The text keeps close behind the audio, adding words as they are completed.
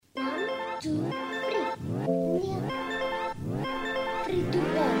2, 3. 3, 2,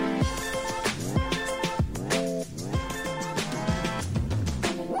 1.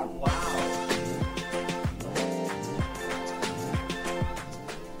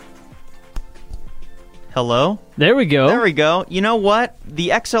 Hello? There we go. There we go. You know what? The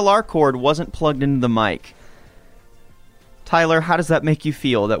XLR cord wasn't plugged into the mic. Tyler, how does that make you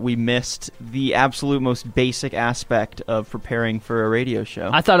feel that we missed the absolute most basic aspect of preparing for a radio show?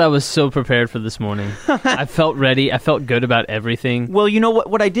 I thought I was so prepared for this morning. I felt ready. I felt good about everything. Well, you know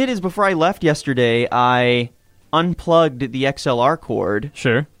what I did is before I left yesterday, I unplugged the XLR cord.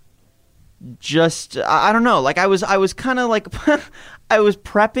 Sure. Just, I don't know, like I was kind of like, I was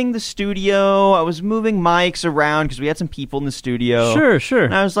prepping the studio, I was moving mics around because we had some people in the studio. Sure.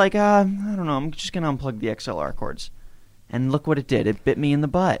 And I was like, I don't know, I'm just going to unplug the XLR cords. And look what it did. It bit me in the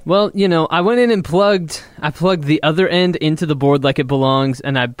butt. Well, you know, I went in and plugged the other end into the board like it belongs,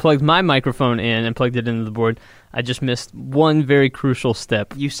 and I plugged my microphone in and plugged it into the board. I just missed one very crucial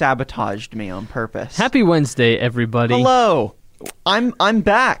step. You sabotaged me on purpose. Happy Wednesday, everybody. Hello. I'm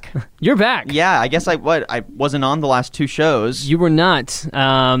back. You're back. Yeah, I guess I wasn't on the last two shows. You were not,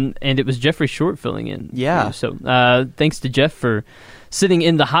 and it was Jeffrey Short filling in. Yeah. So thanks to Jeff for sitting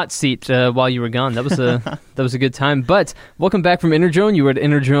in the hot seat while you were gone. That was a good time. But welcome back from Interdrone. You were at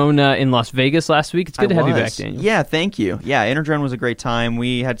Interdrone in Las Vegas last week. It's good to have you back, Daniel. Yeah, thank you. Yeah, Interdrone was a great time.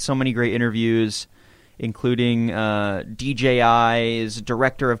 We had so many great interviews, including DJI's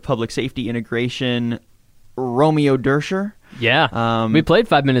Director of Public Safety Integration, Romeo Dersher. Yeah, we played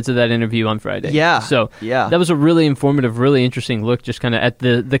 5 minutes of that interview on Friday. Yeah, so that was a really informative, really interesting look, just kind of at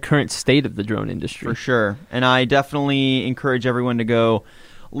the current state of the drone industry. For sure, and I definitely encourage everyone to go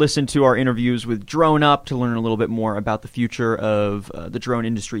listen to our interviews with Drone Up to learn a little bit more about the future of the drone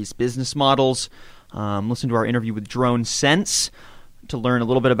industry's business models. Listen to our interview with Drone Sense to learn a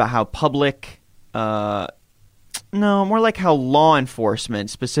little bit about how more like how law enforcement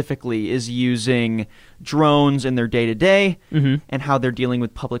specifically is using drones in their day-to-day and how they're dealing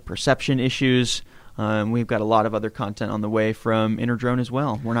with public perception issues. We've got a lot of other content on the way from Interdrone as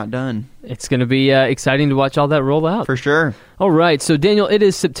well. We're not done. It's going to be exciting to watch all that roll out. For sure. All right. So, Daniel, it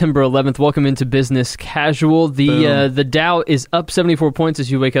is September 11th. Welcome into Business Casual. The Dow is up 74 points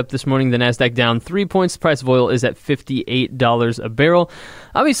as you wake up this morning. The NASDAQ down 3 points. The price of oil is at $58 a barrel.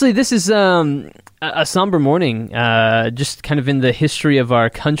 Obviously, this is a somber morning, just kind of in the history of our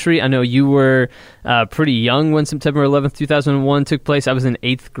country. I know you were pretty young when September 11th, 2001 took place. I was in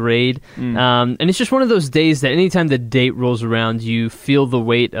 8th grade. And it's just one of those days that anytime the date rolls around, you feel the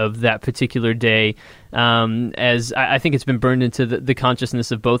weight of that particular day. As I think it's been burned into the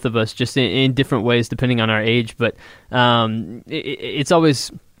consciousness of both of us, just in different ways depending on our age. But it's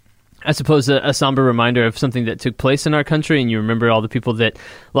always, I suppose, a somber reminder of something that took place in our country, and you remember all the people that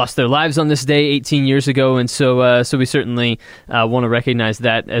lost their lives on this day 18 years ago, and so we certainly want to recognize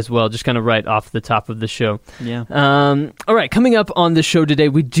that as well, just kind of right off the top of the show. Yeah. All right, coming up on the show today,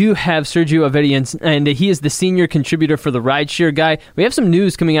 we do have Sergio Avedian, and he is the senior contributor for the Rideshare Guy. We have some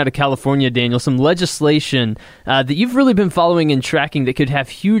news coming out of California, Daniel, some legislation that you've really been following and tracking that could have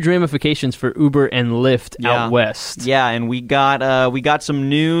huge ramifications for Uber and Lyft out west. Yeah, and we got some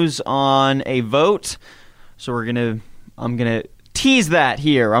news on a vote, so I'm gonna tease that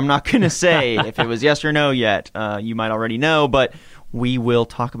here. I'm not gonna say if it was yes or no yet. You might already know, but we will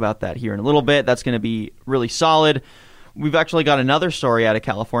talk about that here in a little bit. That's gonna be really solid. We've actually got another story out of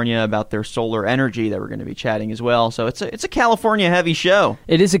California about their solar energy that we're going to be chatting as well. So it's a California heavy show.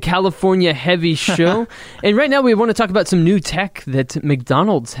 It is a California heavy show. And right now we want to talk about some new tech that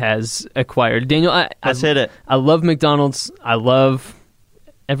McDonald's has acquired. Daniel, let's hit it. I love McDonald's. I love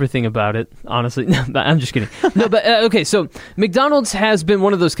everything about it, honestly. No, I'm just kidding. No, but okay, so McDonald's has been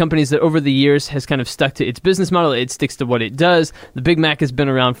one of those companies that over the years has kind of stuck to its business model. It sticks to what it does. The Big Mac has been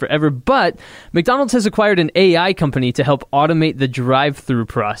around forever, but McDonald's has acquired an AI company to help automate the drive-through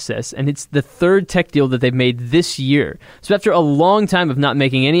process, and it's the third tech deal that they've made this year. So after a long time of not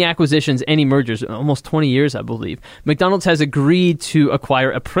making any acquisitions, any mergers, almost 20 years, I believe, McDonald's has agreed to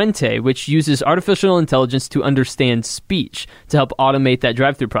acquire Apprente, which uses artificial intelligence to understand speech to help automate that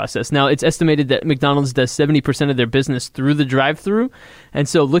drive-through process. Now, it's estimated that McDonald's does 70% of their business through the drive-through, and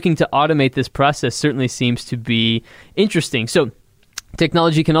so looking to automate this process certainly seems to be interesting. So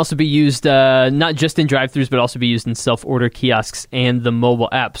technology can also be used not just in drive-thrus, but also be used in self-order kiosks and the mobile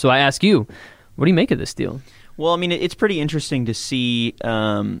app. So I ask you, what do you make of this deal? Well, I mean, it's pretty interesting to see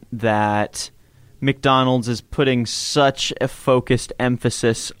that McDonald's is putting such a focused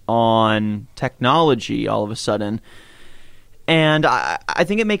emphasis on technology all of a sudden. And I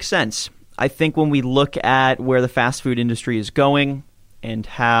think it makes sense. I think when we look at where the fast food industry is going and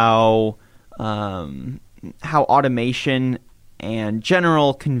how how automation and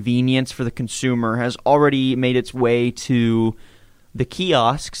general convenience for the consumer has already made its way to the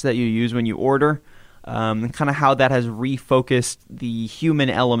kiosks that you use when you order, and kind of how that has refocused the human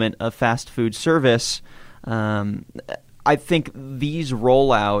element of fast food service. I think these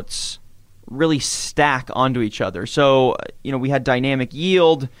rollouts really stack onto each other. So, we had Dynamic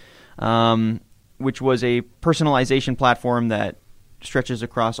Yield, which was a personalization platform that stretches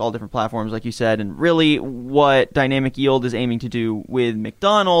across all different platforms, like you said. And really what Dynamic Yield is aiming to do with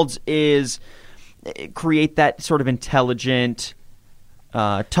McDonald's is create that sort of intelligent,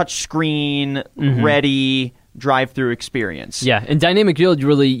 touchscreen ready drive-through experience. Yeah, and Dynamic Yield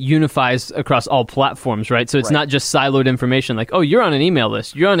really unifies across all platforms, right? So it's not just siloed information like, oh, you're on an email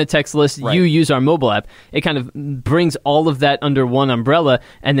list, you're on a text list, you use our mobile app. It kind of brings all of that under one umbrella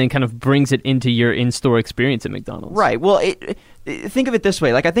and then kind of brings it into your in-store experience at McDonald's. Right. Well, think of it this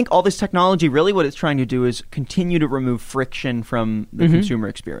way. Like, I think all this technology, really what it's trying to do is continue to remove friction from the consumer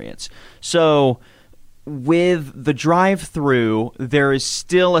experience. So with the drive-through, there is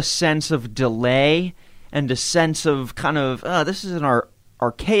still a sense of delay and a sense of kind of, this is an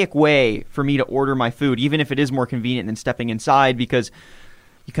archaic way for me to order my food, even if it is more convenient than stepping inside, because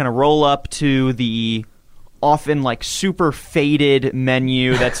you kind of roll up to the often like super faded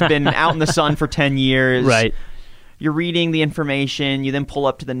menu that's been out in the sun for 10 years. Right. You're reading the information. You then pull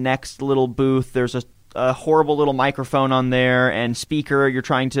up to the next little booth. There's a horrible little microphone on there and speaker. You're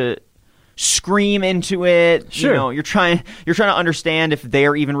trying to scream into it. Sure. You're trying to understand if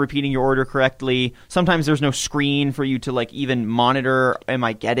they're even repeating your order correctly. Sometimes there's no screen for you to like even monitor, am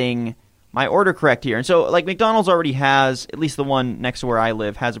I getting my order correct here? And so like McDonald's already has, at least the one next to where I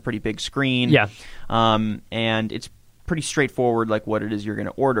live, has a pretty big screen. Yeah. And it's pretty straightforward like what it is you're going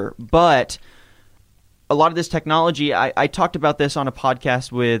to order. But a lot of this technology, I talked about this on a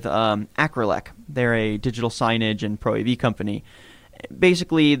podcast with Acrelec. They're a digital signage and Pro AV company.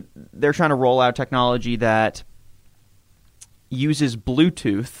 Basically, they're trying to roll out technology that uses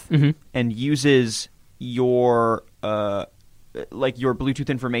Bluetooth and uses your your Bluetooth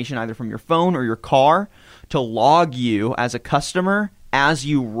information either from your phone or your car to log you as a customer as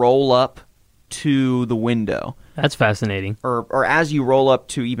you roll up to the window. That's fascinating. Or as you roll up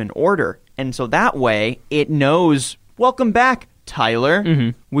to even order. And so that way, it knows, welcome back,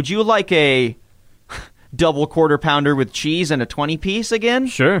 Tyler. Would you like a double quarter pounder with cheese and a 20-piece again?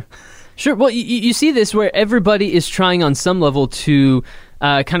 Sure. Well, you see this where everybody is trying on some level to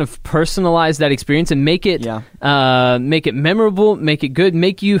kind of personalize that experience and make it memorable, make it good,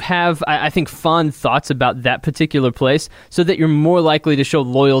 make you have, I think, fond thoughts about that particular place so that you're more likely to show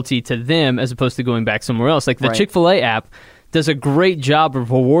loyalty to them as opposed to going back somewhere else. Like the Chick-fil-A app does a great job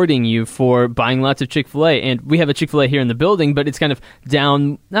of rewarding you for buying lots of Chick-fil-A. And we have a Chick-fil-A here in the building, but it's kind of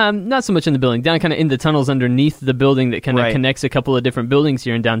down, not so much in the building, down kind of in the tunnels underneath the building that kind of connects a couple of different buildings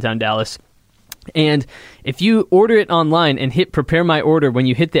here in downtown Dallas. And if you order it online and hit prepare my order when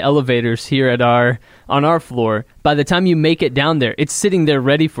you hit the elevators here at on our floor, by the time you make it down there, it's sitting there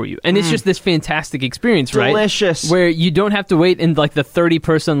ready for you. And it's just this fantastic experience, right? Delicious. Where you don't have to wait in like the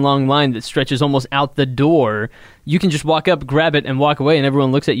 30-person long line that stretches almost out the door. You can just walk up, grab it, and walk away, and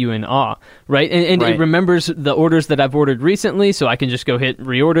everyone looks at you in awe, right? And it remembers the orders that I've ordered recently, so I can just go hit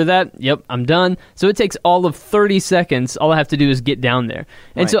reorder that. Yep, I'm done. So it takes all of 30 seconds. All I have to do is get down there.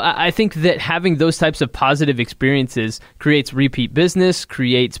 And so I think that having those types of positive experiences creates repeat business,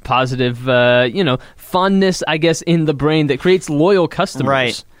 creates positive, fondness, I guess, in the brain that creates loyal customers.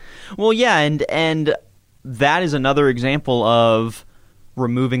 Right. Well, yeah, and that is another example of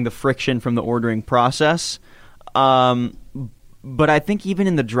removing the friction from the ordering process. But I think even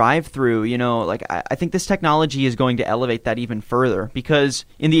in the drive-through, I think this technology is going to elevate that even further because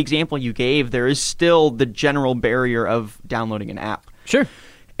in the example you gave, there is still the general barrier of downloading an app. Sure.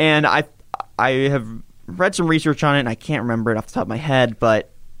 And I have read some research on it, and I can't remember it off the top of my head,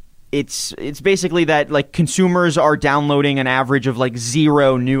 but it's basically that like consumers are downloading an average of like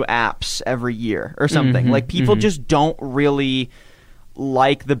 0 new apps every year or something. Like people just don't really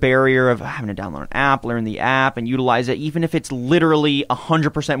like the barrier of having to download an app, learn the app, and utilize it, even if it's literally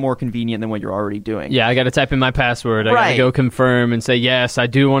 100% more convenient than what you're already doing. Yeah, I got to type in my password. I got to go confirm and say, yes, I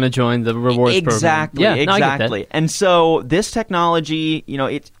do want to join the rewards program. Yeah, exactly. And so this technology,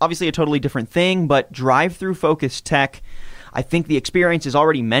 it's obviously a totally different thing, but drive-through focused tech, I think the experience is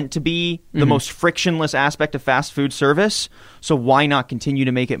already meant to be the most frictionless aspect of fast food service. So why not continue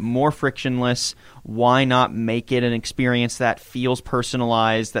to make it more frictionless? Why not make it an experience that feels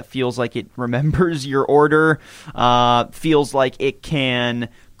personalized, that feels like it remembers your order, feels like it can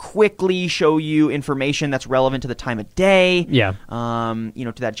quickly show you information that's relevant to the time of day. Yeah.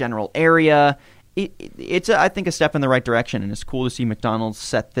 To that general area. It's I think a step in the right direction, and it's cool to see McDonald's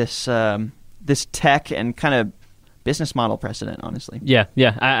set this this tech and kind of business model precedent, honestly. Yeah,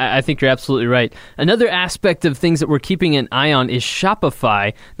 I think you're absolutely right. Another aspect of things that we're keeping an eye on is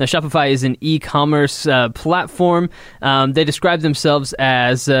Shopify. Now, Shopify is an e-commerce platform. They describe themselves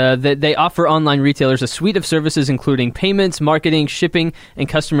as they offer online retailers a suite of services including payments, marketing, shipping, and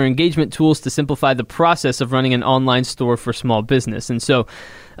customer engagement tools to simplify the process of running an online store for small business. And so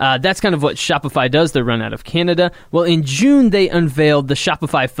that's kind of what Shopify does. They're run out of Canada. Well, in June, they unveiled the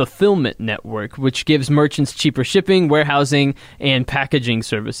Shopify Fulfillment Network, which gives merchants cheaper shipping, warehousing, and packaging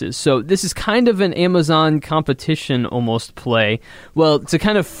services. So this is kind of an Amazon competition almost play. Well, to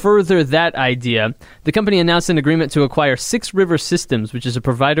kind of further that idea, the company announced an agreement to acquire 6 River Systems, which is a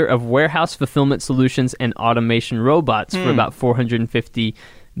provider of warehouse fulfillment solutions and automation robots for about $450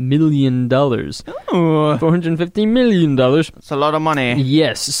 million. $450 million. It's a lot of money.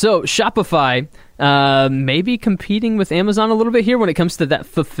 Yes. So Shopify may be competing with Amazon a little bit here when it comes to that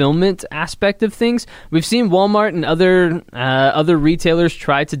fulfillment aspect of things. We've seen Walmart and other retailers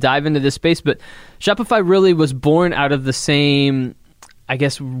try to dive into this space, but Shopify really was born out of the same, I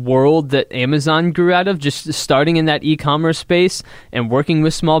guess, world that Amazon grew out of, just starting in that e-commerce space and working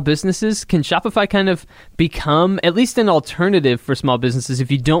with small businesses. Can Shopify kind of become at least an alternative for small businesses if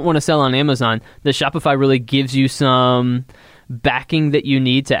you don't want to sell on Amazon? That Shopify really gives you some backing that you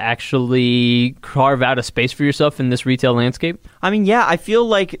need to actually carve out a space for yourself in this retail landscape? I mean, yeah, I feel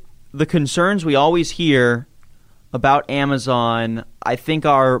like the concerns we always hear about Amazon, I think,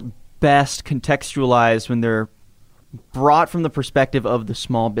 are best contextualized when they're brought from the perspective of the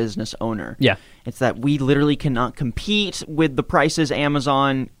small business owner. Yeah. It's that we literally cannot compete with the prices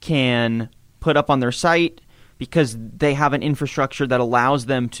Amazon can put up on their site because they have an infrastructure that allows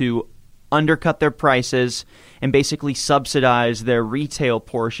them to undercut their prices and basically subsidize their retail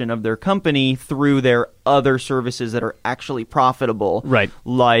portion of their company through their other services that are actually profitable. Right.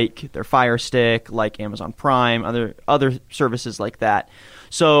 Like their Fire Stick, like Amazon Prime, other services like that.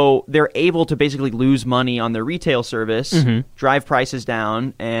 So they're able to basically lose money on their retail service, drive prices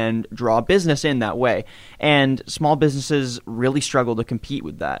down, and draw business in that way. And small businesses really struggle to compete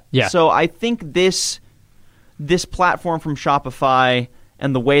with that. Yeah. So I think this platform from Shopify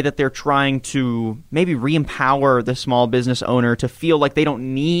and the way that they're trying to maybe re-empower the small business owner to feel like they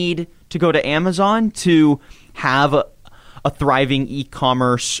don't need to go to Amazon to have a thriving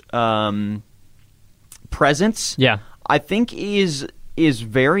e-commerce presence, I think is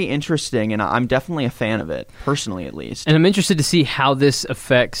very interesting, and I'm definitely a fan of it, personally at least. And I'm interested to see how this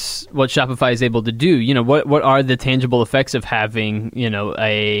affects what Shopify is able to do. You know, what are the tangible effects of having, you know,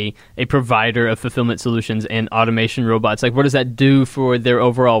 a provider of fulfillment solutions and automation robots? Like, what does that do for their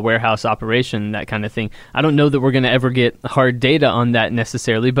overall warehouse operation, that kind of thing? I don't know that we're going to ever get hard data on that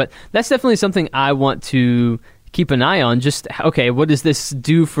necessarily, but that's definitely something I want to keep an eye on. Just, okay, what does this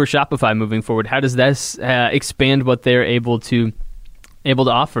do for Shopify moving forward? How does this expand what they're able to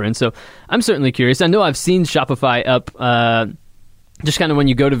offer? And so I'm certainly curious. I know I've seen Shopify up just kind of when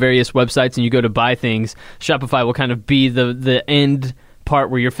you go to various websites and you go to buy things, Shopify will kind of be the end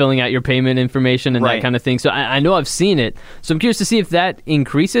part where you're filling out your payment information and that kind of thing. So I know I've seen it. So I'm curious to see if that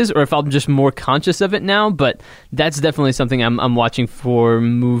increases or if I'm just more conscious of it now. But that's definitely something I'm watching for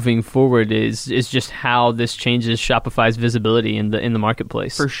moving forward is just how this changes Shopify's visibility in the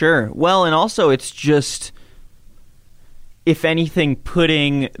marketplace. For sure. Well, and also it's just, if anything,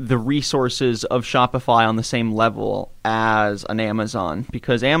 putting the resources of Shopify on the same level as an Amazon,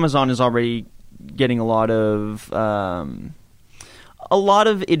 because Amazon is already getting a lot of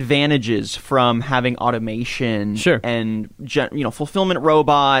advantages from having automation and fulfillment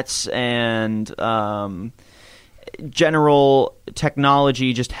robots and general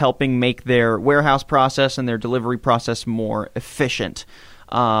technology, just helping make their warehouse process and their delivery process more efficient.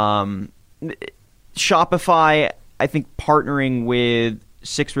 Shopify, I think, partnering with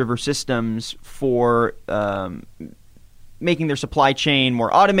 6 River Systems for making their supply chain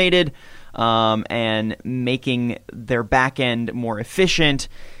more automated and making their back end more efficient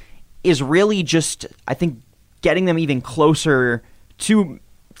is really just, I think, getting them even closer to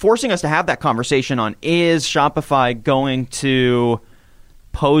forcing us to have that conversation on, is Shopify going to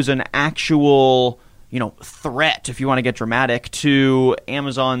pose an actual threat, if you want to get dramatic, to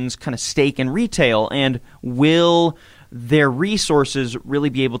Amazon's kind of stake in retail, and will their resources really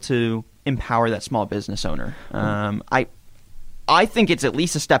be able to empower that small business owner? I think it's at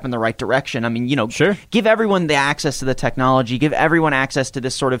least a step in the right direction. I mean, Sure. give everyone the access to the technology, give everyone access to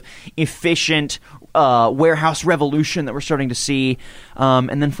this sort of efficient warehouse revolution that we're starting to see.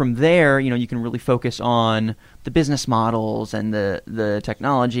 And then from there, you can really focus on the business models and the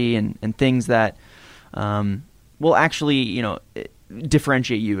technology and things that will actually,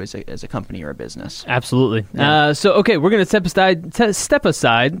 differentiate you as a company or a business. Absolutely. Yeah. Okay, we're going to step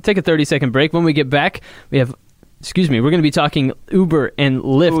aside, take a 30-second break. When we get back, we're going to be talking Uber and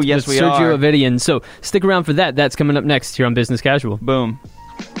Lyft Ooh, yes, with we Sergio are. Avedian. So stick around for that. That's coming up next here on Business Casual. Boom.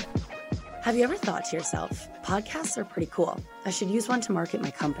 Have you ever thought to yourself, podcasts are pretty cool. I should use one to market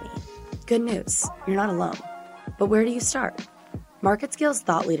my company. Good news, you're not alone. But where do you start? MarketScale's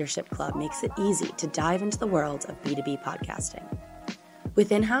Thought Leadership Club makes it easy to dive into the world of B2B podcasting.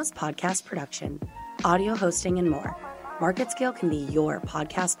 With in-house podcast production, audio hosting, and more, MarketScale can be your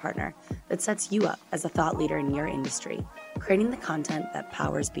podcast partner that sets you up as a thought leader in your industry, creating the content that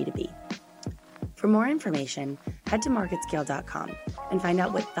powers B2B. For more information, head to marketscale.com and find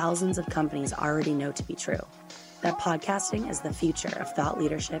out what thousands of companies already know to be true, that podcasting is the future of thought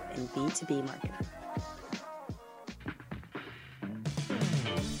leadership in B2B marketing.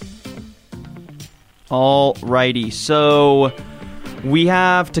 Alrighty, so we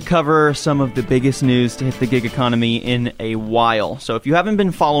have to cover some of the biggest news to hit the gig economy in a while. So if you haven't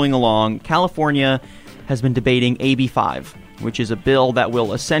been following along, California has been debating AB5, which is a bill that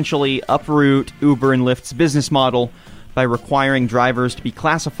will essentially uproot Uber and Lyft's business model by requiring drivers to be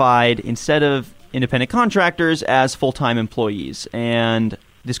classified instead of independent contractors as full-time employees. And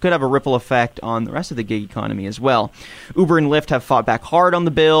this could have a ripple effect on the rest of the gig economy as well. Uber and Lyft have fought back hard on the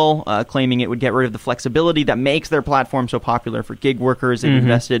bill, claiming it would get rid of the flexibility that makes their platform so popular for gig workers. They've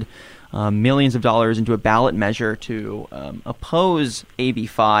invested millions of dollars into a ballot measure to oppose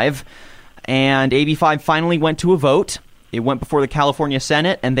AB5. And AB5 finally went to a vote. It went before the California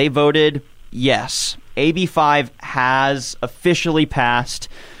Senate, and they voted yes. AB5 has officially passed.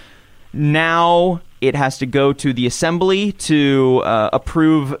 Now it has to go to the Assembly to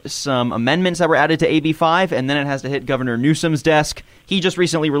approve some amendments that were added to AB5, and then it has to hit Governor Newsom's desk. He just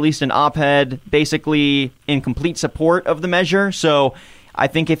recently released an op-ed basically in complete support of the measure, so I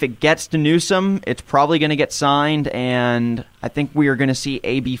think if it gets to Newsom, it's probably going to get signed, and I think we are going to see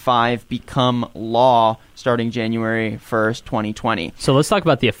AB5 become law starting January 1st, 2020. So let's talk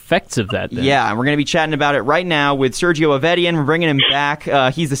about the effects of that then. Yeah, and we're going to be chatting about it right now with Sergio Avedian. We're bringing him back.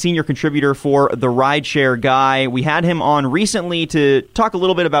 He's the senior contributor for The Rideshare Guy. We had him on recently to talk a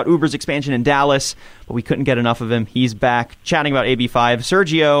little bit about Uber's expansion in Dallas, but we couldn't get enough of him. He's back chatting about AB5.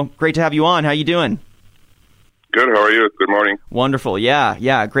 Sergio, great to have you on. How you doing? Good. How are you? Good morning. Wonderful.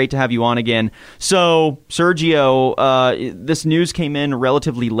 Yeah. Great to have you on again. So, Sergio, this news came in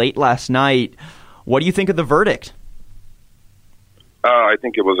relatively late last night. What do you think of the verdict? I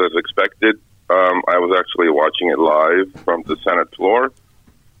think it was as expected. I was actually watching it live from the Senate floor,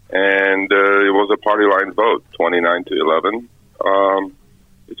 and it was a party line vote, 29 to 11.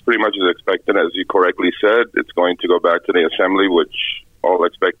 It's pretty much as expected, as you correctly said. It's going to go back to the Assembly, which all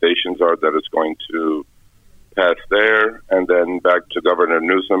expectations are that it's going to pass there, and then back to Governor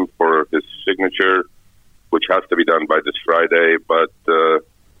Newsom for his signature, which has to be done by this Friday. But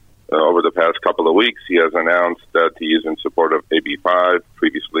over the past couple of weeks, he has announced that he is in support of AB5.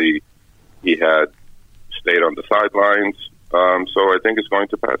 Previously, he had stayed on the sidelines. So I think it's going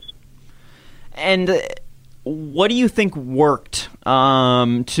to pass. And what do you think worked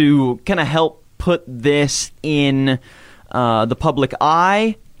to kind of help put this in the public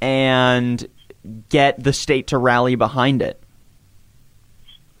eye and get the state to rally behind it?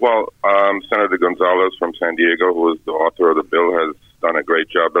 Well, Senator Gonzalez from San Diego, who is the author of the bill, has done a great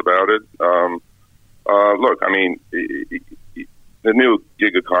job about it. Look, I mean, the new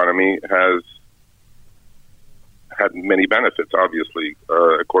gig economy has had many benefits, obviously.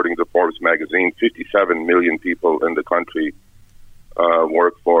 According to Forbes magazine, 57 million people in the country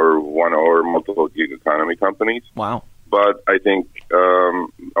work for one or multiple gig economy companies. Wow. But I think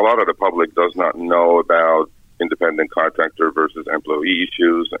a lot of the public does not know about independent contractor versus employee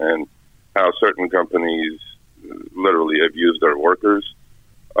issues and how certain companies literally abuse their workers.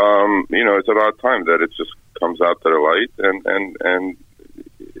 It's about time that it just comes out to the light and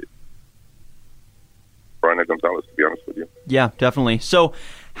Brian Gonzalez, to be honest with you. Yeah, definitely. So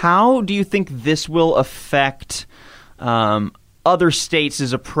how do you think this will affect other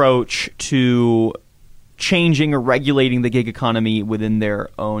states' approach to changing or regulating the gig economy within their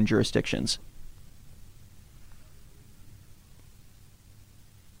own jurisdictions?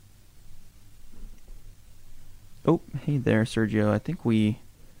 Oh, hey there, Sergio. I think we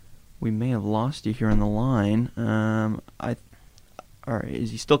may have lost you here on the line. All right,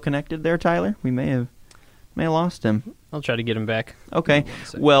 is he still connected there, Tyler? We may have lost him. I'll try to get him back. Okay.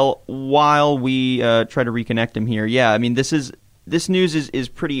 Well, while we try to reconnect him here, yeah, I mean, this news is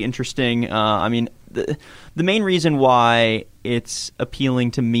pretty interesting. I mean, the main reason why it's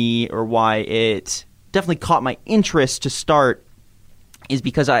appealing to me, or why it definitely caught my interest to start, is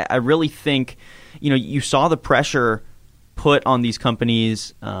because I really think, you saw the pressure put on these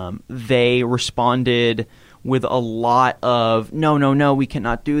companies. They responded with a lot of, no, we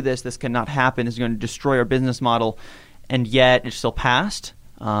cannot do this. This cannot happen. It's going to destroy our business model. And yet it still passed.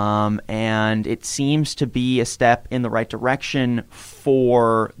 And it seems to be a step in the right direction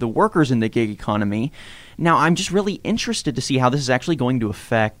for the workers in the gig economy. Now, I'm just really interested to see how this is actually going to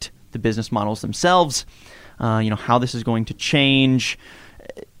affect the business models themselves, how this is going to change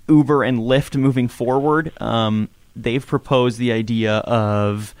Uber and Lyft moving forward. They've proposed the idea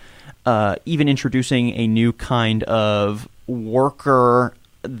of even introducing a new kind of worker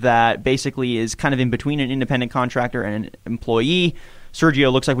that basically is kind of in between an independent contractor and an employee.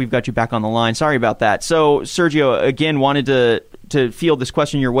 Sergio, looks like we've got you back on the line. Sorry about that. So, Sergio, again, wanted to field this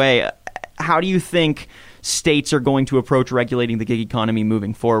question your way. How do you think states are going to approach regulating the gig economy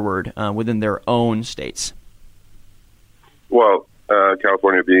moving forward within their own states? Well,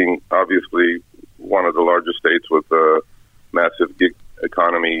 California being obviously one of the largest states with a massive gig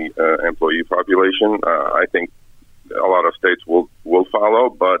economy employee population, I think a lot of states will follow.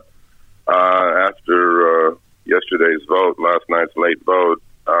 But after yesterday's vote, last night's late vote,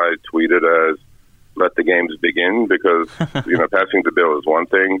 I tweeted as "Let the games begin," because passing the bill is one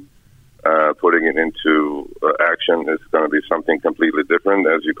thing, putting it into action is going to be something completely different.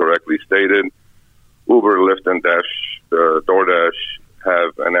 As you correctly stated, Uber, Lyft, and DoorDash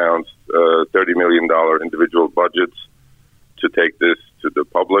have announced $30 million individual budgets to take this to the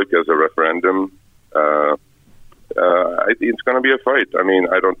public as a referendum. I think it's going to be a fight. I mean,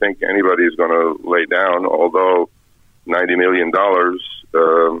 I don't think anybody is going to lay down, although $90 million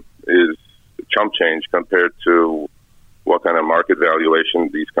is chump change compared to what kind of market valuation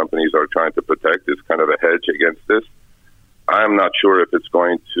these companies are trying to protect. It's kind of a hedge against this. I'm not sure if it's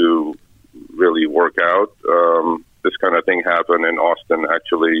going to really work out. This kind of thing happened in Austin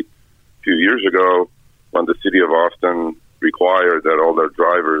actually a few years ago when the city of Austin required that all their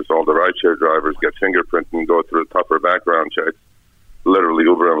drivers, all the rideshare drivers, get fingerprinted and go through tougher background checks. Literally,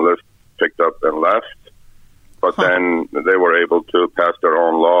 Uber and Lyft picked up and left. But then they were able to pass their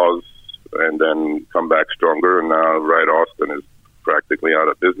own laws and then come back stronger, and now Ride Austin is practically out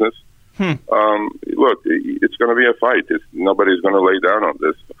of business. Look, it's going to be a fight. Nobody's going to lay down on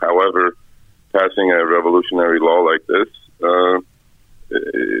this. However, passing a revolutionary law like this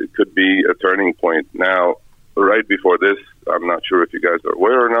it could be a turning point. Now, right before this, I'm not sure if you guys are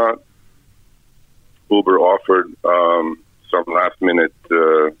aware or not, Uber offered some last-minute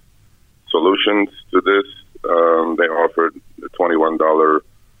solutions to this. They offered a $21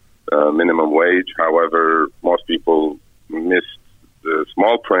 minimum wage. However, most people missed the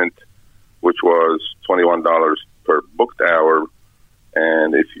small print, which was $21 per booked hour.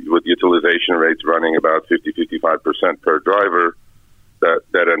 And with utilization rates running about 50-55% per driver, that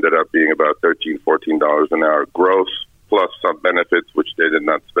ended up being about $13, $14 an hour gross, plus some benefits, which they did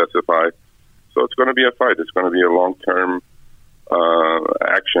not specify. So it's going to be a fight. It's going to be a long-term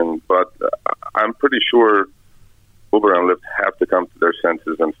action. But I'm pretty sure Uber and Lyft have to come to their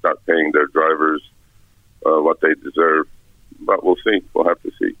senses and start paying their drivers what they deserve. But we'll see. We'll have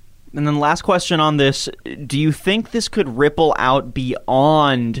to see. And then last question on this, do you think this could ripple out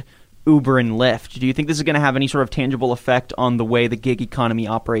beyond Uber and Lyft? Do you think this is going to have any sort of tangible effect on the way the gig economy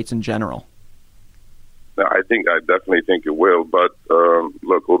operates in general? I definitely think it will. But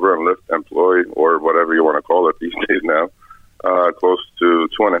look, Uber and Lyft employ, or whatever you want to call it these days now, close to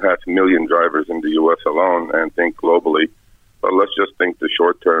 2.5 million drivers in the U.S. alone, and think globally. But let's just think the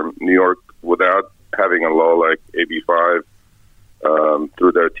short term. New York, without having a law like AB5,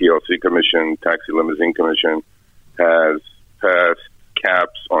 through their TLC commission, Taxi Limousine Commission, has passed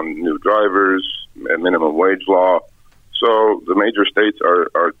caps on new drivers, a minimum wage law. So the major states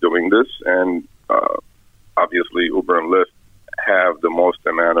are doing this, and obviously Uber and Lyft have the most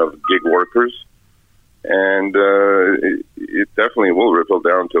amount of gig workers, and it definitely will ripple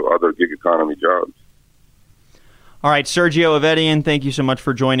down to other gig economy jobs. All right, Sergio Avedian, thank you so much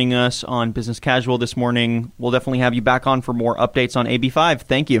for joining us on Business Casual this morning. We'll definitely have you back on for more updates on AB5.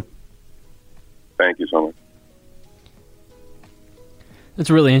 Thank you. Thank you so much.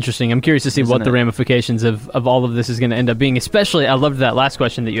 That's really interesting. I'm curious to see what the ramifications of all of this is going to end up being. Especially, I loved that last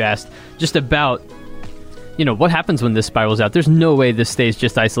question that you asked, just about, what happens when this spirals out? There's no way this stays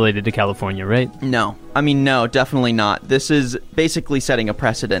just isolated to California, right? No. I mean, no, definitely not. This is basically setting a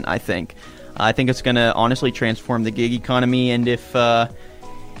precedent, I think. I think it's going to honestly transform the gig economy, and if Uber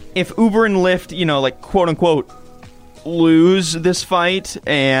and Lyft, like, quote-unquote, lose this fight,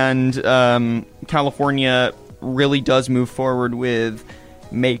 and California really does move forward with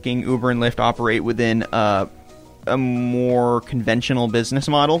making Uber and Lyft operate within a more conventional business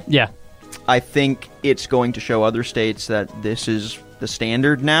model. Yeah. I think it's going to show other states that this is the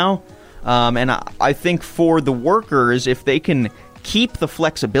standard now. And I think for the workers, if they can keep the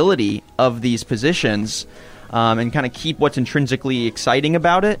flexibility of these positions and kind of keep what's intrinsically exciting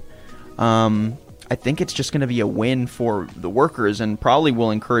about it, I think it's just going to be a win for the workers and probably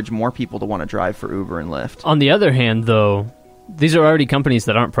will encourage more people to want to drive for Uber and Lyft. On the other hand, though, these are already companies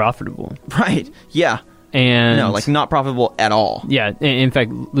that aren't profitable. Right. Yeah. And no, like not profitable at all. Yeah, in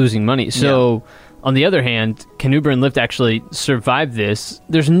fact, losing money. So, on the other hand, can Uber and Lyft actually survive this?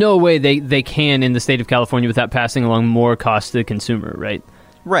 There's no way they can in the state of California without passing along more cost to the consumer, right?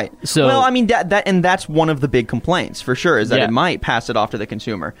 Right. So, well, I mean, that's one of the big complaints, for sure, is that it might pass it off to the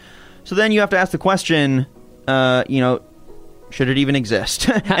consumer. So then you have to ask the question, should it even exist?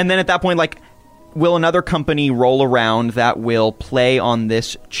 And then at that point, like, will another company roll around that will play on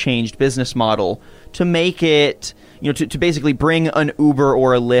this changed business model to make it, to basically bring an Uber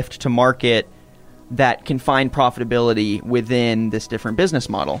or a Lyft to market that can find profitability within this different business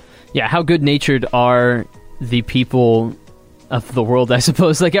model? Yeah, how good-natured are the people of the world, I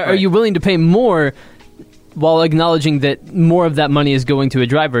suppose? Like, are you willing to pay more while acknowledging that more of that money is going to a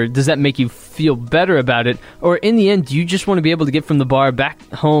driver? Does that make you feel better about it? Or in the end, do you just want to be able to get from the bar back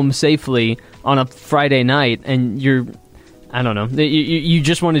home safely on a Friday night, and I don't know. You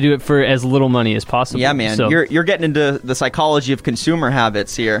just want to do it for as little money as possible. Yeah, man. So, you're getting into the psychology of consumer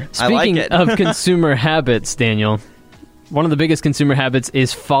habits here. I like it. Speaking of consumer habits, Daniel, one of the biggest consumer habits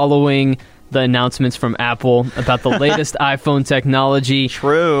is following the announcements from Apple about the latest iPhone technology.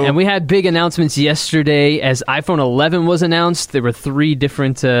 True. And we had big announcements yesterday as iPhone 11 was announced. There were 3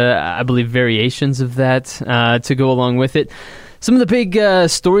 different, I believe, variations of that to go along with it. Some of the big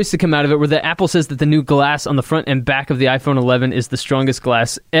stories to come out of it were that Apple says that the new glass on the front and back of the iPhone 11 is the strongest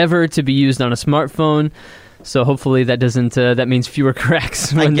glass ever to be used on a smartphone. So hopefully that doesn't. That means fewer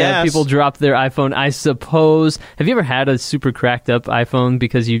cracks when people drop their iPhone, I suppose. Have you ever had a super cracked up iPhone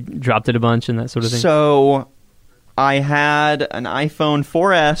because you dropped it a bunch and that sort of thing? So I had an iPhone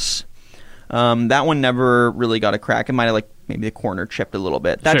 4S. That one never really got a crack. It might have maybe the corner chipped a little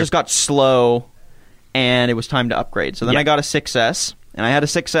bit. That just got slow. And it was time to upgrade. So then I got a 6S, and I had a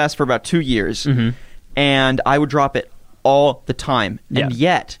 6S for about 2 years, and I would drop it all the time, and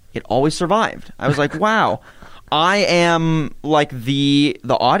yet it always survived. I was like, wow, I am like the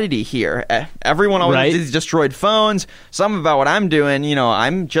oddity here. Everyone always has destroyed phones. Something about what I'm doing,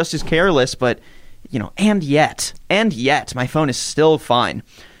 I'm just as careless, but, and yet, my phone is still fine.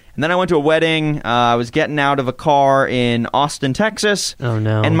 And then I went to a wedding. I was getting out of a car in Austin, Texas. Oh,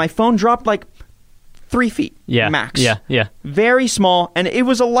 no. And my phone dropped 3 feet max. Yeah. Very small, and it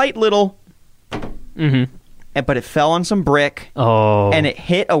was a light little... But it fell on some brick, and it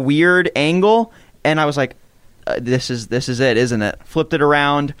hit a weird angle, and I was like, this is it, isn't it? Flipped it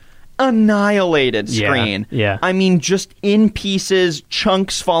around, annihilated screen. Yeah. I mean, just in pieces,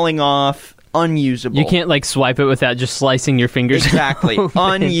 chunks falling off, unusable. You can't, swipe it without just slicing your fingers. Exactly.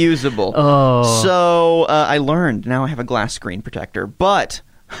 Unusable. So I learned. Now I have a glass screen protector, but...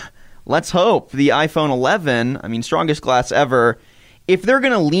 Let's hope the iPhone 11, strongest glass ever, if they're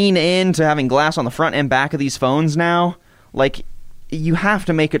going to lean into having glass on the front and back of these phones now, you have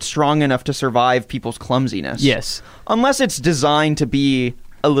to make it strong enough to survive people's clumsiness. Yes. Unless it's designed to be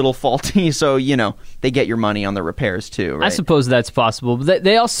a little faulty, so, they get your money on the repairs too, right? I suppose that's possible. But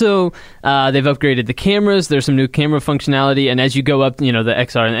they also, they've upgraded the cameras. There's some new camera functionality, and as you go up, the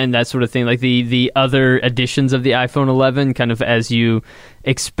XR and that sort of thing, the other editions of the iPhone 11, kind of as you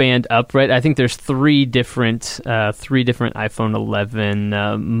expand up, right? I think there's 3 different iPhone 11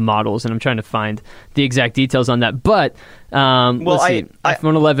 models, and I'm trying to find the exact details on that. But, let's see.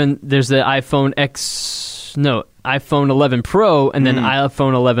 iPhone 11, there's the iPhone iPhone 11 Pro, and then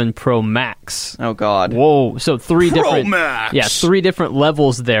iPhone 11 Pro Max. Oh, God. Whoa. So 3 different... Max! Yeah, 3 different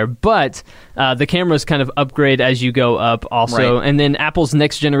levels there. But the cameras kind of upgrade as you go up also. Right. And then Apple's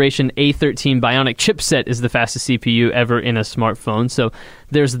next generation A13 Bionic chipset is the fastest CPU ever in a smartphone. So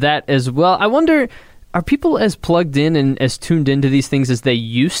there's that as well. I wonder... Are people as plugged in and as tuned into these things as they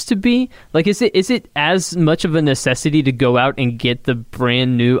used to be? Is it as much of a necessity to go out and get the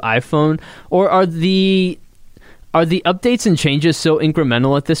brand new iPhone? Or are the Are the updates and changes so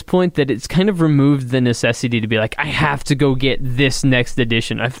incremental at this point that it's kind of removed the necessity to be like, I have to go get this next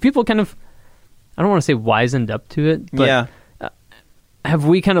edition? Have people kind of, I don't want to say wizened up to it, but Yeah. Have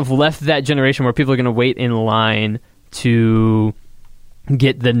we kind of left that generation where people are going to wait in line to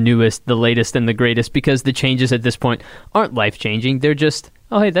get the newest, the latest, and the greatest because the changes at this point aren't life-changing? They're just,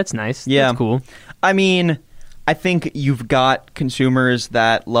 oh, hey, that's nice. Yeah. That's cool. I mean, I think you've got consumers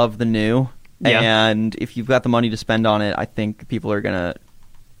that love the new. Yeah. And if you've got the money to spend on it, I think people are going to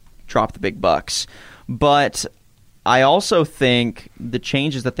drop the big bucks. But I also think the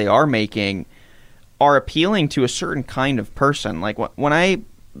changes that they are making are appealing to a certain kind of person. Like when I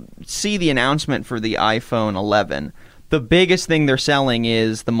see the announcement for the iPhone 11, the biggest thing they're selling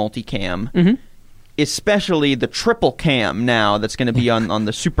is the multicam, especially the triple cam now that's going to be on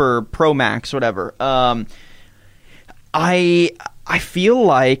the Super Pro Max, whatever. I feel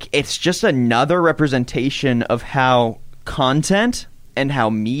like it's just another representation of how content and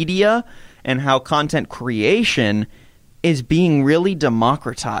how media and how content creation is being really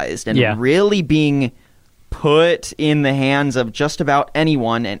democratized and really being put in the hands of just about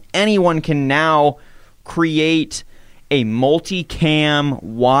anyone, and anyone can now create a multicam,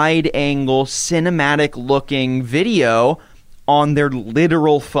 wide-angle, cinematic-looking video on their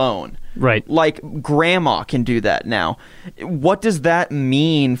literal phone. Right. Like, grandma can do that now. What does that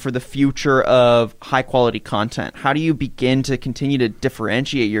mean for the future of high-quality content? How do you begin to continue to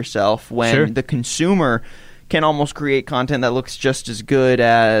differentiate yourself when the consumer can almost create content that looks just as good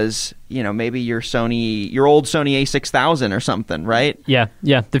as, you know, maybe your old Sony A6000 or something, right? Yeah.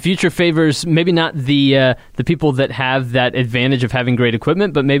 The future favors maybe not the people that have that advantage of having great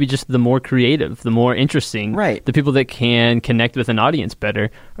equipment, but maybe just the more creative, the more interesting. Right. The people that can connect with an audience better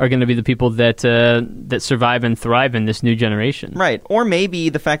are going to be the people that survive and thrive in this new generation. Right. Or maybe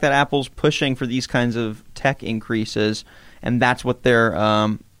the fact that Apple's pushing for these kinds of tech increases, and that's what they're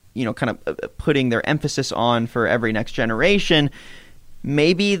kind of putting their emphasis on for every next generation.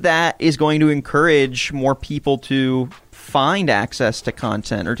 Maybe that is going to encourage more people to find access to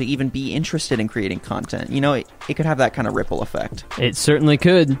content or to even be interested in creating content. You know, it could have that kind of ripple effect. It certainly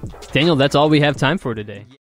could. Daniel, that's all we have time for today.